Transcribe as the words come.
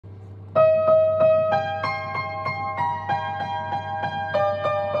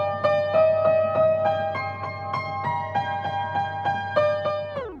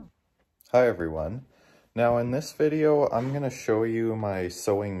Hi everyone. Now in this video, I'm going to show you my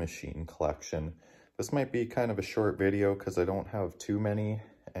sewing machine collection. This might be kind of a short video because I don't have too many,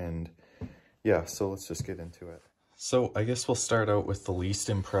 and yeah, so let's just get into it. So I guess we'll start out with the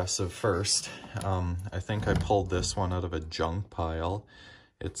least impressive first. I think I pulled this one out of a junk pile.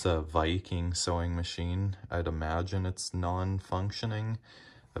 It's a Viking sewing machine. I'd imagine it's non-functioning.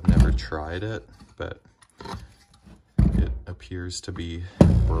 I've never tried it, but it appears to be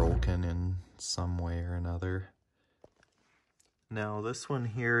broken in some way or another. Now this one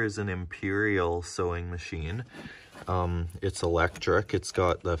here is an Imperial sewing machine. It's electric. It's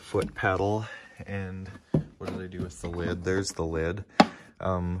got the foot pedal, and what did I do with the lid? There's the lid.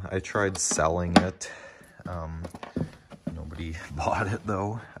 I tried selling it. Nobody bought it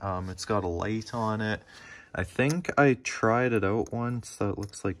though. It's got a light on it. I think I tried it out once. That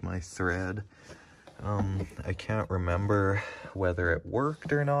looks like my thread. I can't remember whether it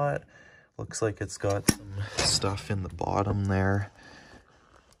worked or not. Looks like it's got some stuff in the bottom there.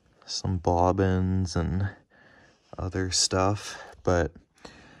 Some bobbins and other stuff, but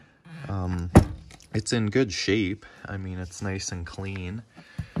it's in good shape. I mean, it's nice and clean.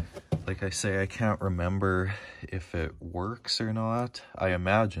 Like I say, I can't remember if it works or not. I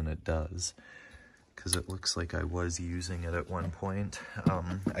imagine it does, because it looks like I was using it at one point.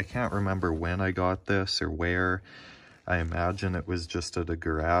 I can't remember when I got this or where. I imagine it was just at a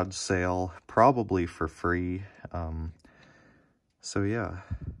garage sale, probably for free. So yeah.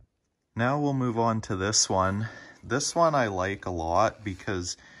 Now we'll move on to this one. This one I like a lot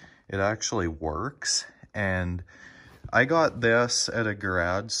because it actually works, and I got this at a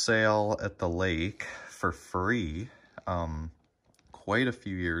garage sale at the lake for free quite a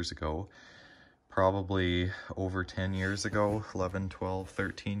few years ago. Probably over 10 years ago, 11, 12,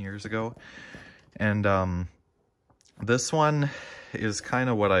 13 years ago. And this one is kind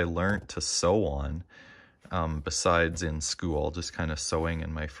of what I learned to sew on, besides in school, just kind of sewing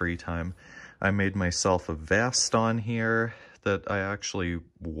in my free time. I made myself a vest on here that I actually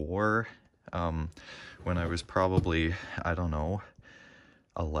wore when I was probably, I don't know,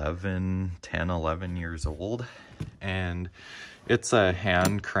 10, 11 years old. And it's a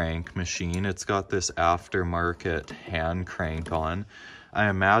hand crank machine. It's got this aftermarket hand crank on. I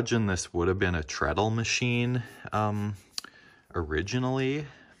imagine this would have been a treadle machine originally,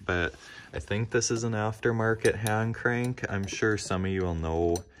 but I think this is an aftermarket hand crank. I'm sure some of you will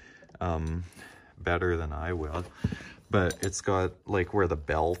know better than I will. But it's got like where the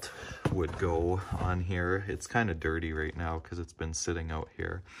belt would go on here. It's kind of dirty right now because it's been sitting out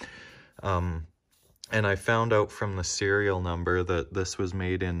here. And I found out from the serial number that this was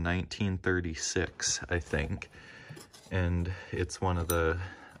made in 1936, I think. And it's one of the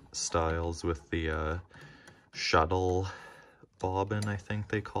styles with the shuttle bobbin, I think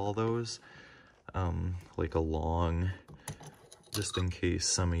they call those. Like a long, just in case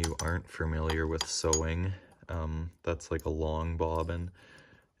some of you aren't familiar with sewing, that's like a long bobbin,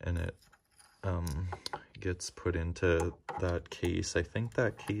 and it gets put into that case. I think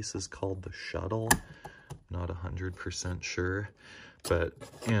that case is called the shuttle. Not 100% sure, but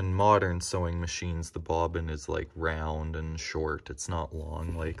in modern sewing machines, the bobbin is like round and short. It's not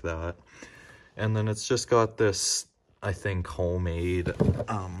long like that. And then it's just got this, I think, homemade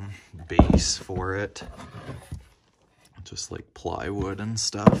base for it, just like plywood and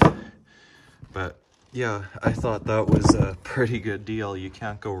stuff. But yeah, I thought that was a pretty good deal. You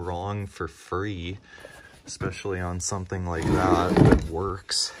can't go wrong for free, especially on something like that that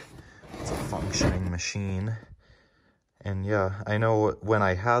works. It's a functioning machine. And yeah, I know when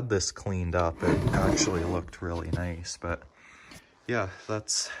I had this cleaned up, it actually looked really nice. But yeah,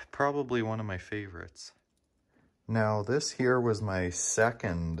 that's probably one of my favorites. Now this here was my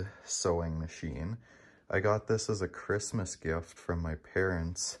second sewing machine. I got this as a Christmas gift from my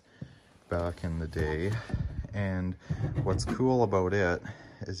parents back in the day. And what's cool about it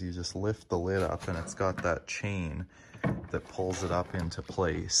is you just lift the lid up and it's got that chain that pulls it up into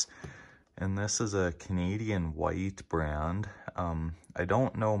place. And this is a Canadian White brand. I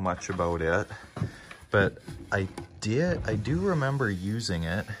don't know much about it, but I do remember using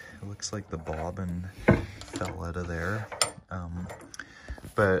it. It looks like the bobbin fell out of there.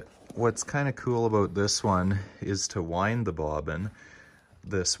 But what's kind of cool about this one is to wind the bobbin.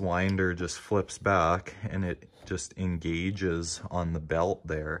 This winder just flips back and it just engages on the belt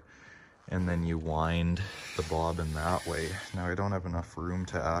there, and then you wind the bobbin that way. Now I don't have enough room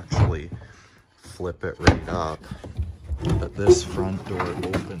to actually flip it right up, but this front door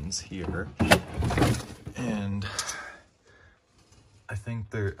opens here, and I think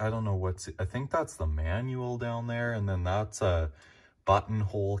I don't know I think that's the manual down there, and then that's a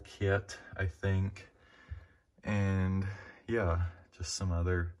buttonhole kit, I think. And yeah, just some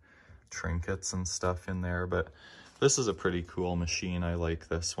other trinkets and stuff in there. But this is a pretty cool machine. I like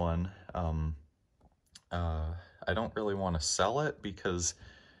this one. I don't really want to sell it because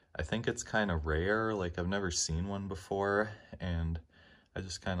I think it's kind of rare. Like, I've never seen one before, and I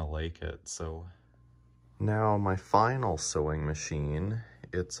just kind of like it. So now my final sewing machine,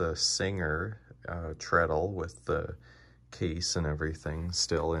 it's a Singer treadle with the case and everything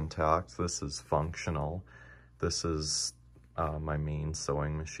still intact. This is functional. This is my main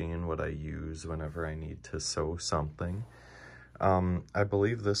sewing machine, what I use whenever I need to sew something. I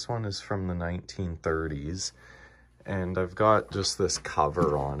believe this one is from the 1930s, and I've got just this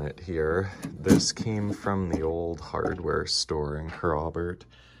cover on it here. This came from the old hardware store in Kerrobert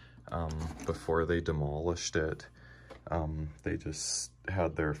before they demolished it. They just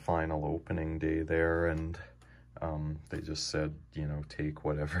had their final opening day there, and they just said, you know, take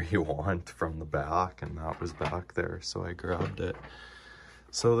whatever you want from the back, and that was back there, so I grabbed it.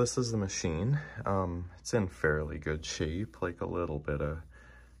 So this is the machine. It's in fairly good shape, like a little bit of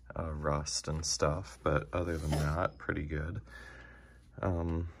rust and stuff, but other than that, pretty good.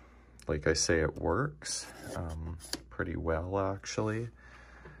 Like I say, it works pretty well, actually.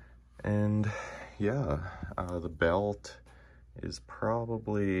 And yeah, the belt is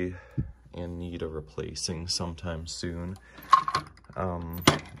probably in need of replacing sometime soon.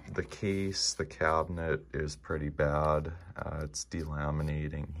 The case, the cabinet is pretty bad. It's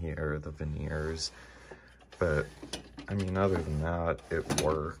delaminating here, the veneers. But I mean, other than that, it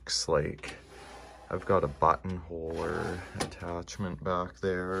works. Like, I've got a buttonhole attachment back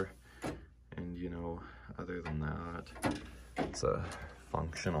there. And, you know, other than that, it's a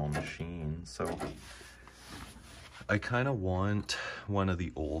functional machine. So I kind of want one of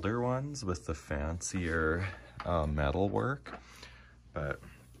the older ones with the fancier metal work, but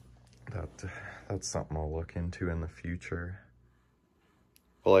that's something I'll look into in the future.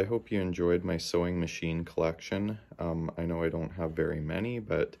 Well, I hope you enjoyed my sewing machine collection. I know I don't have very many,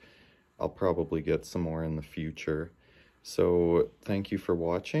 but I'll probably get some more in the future. So thank you for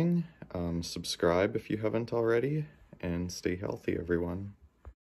watching. Subscribe if you haven't already, and stay healthy, everyone.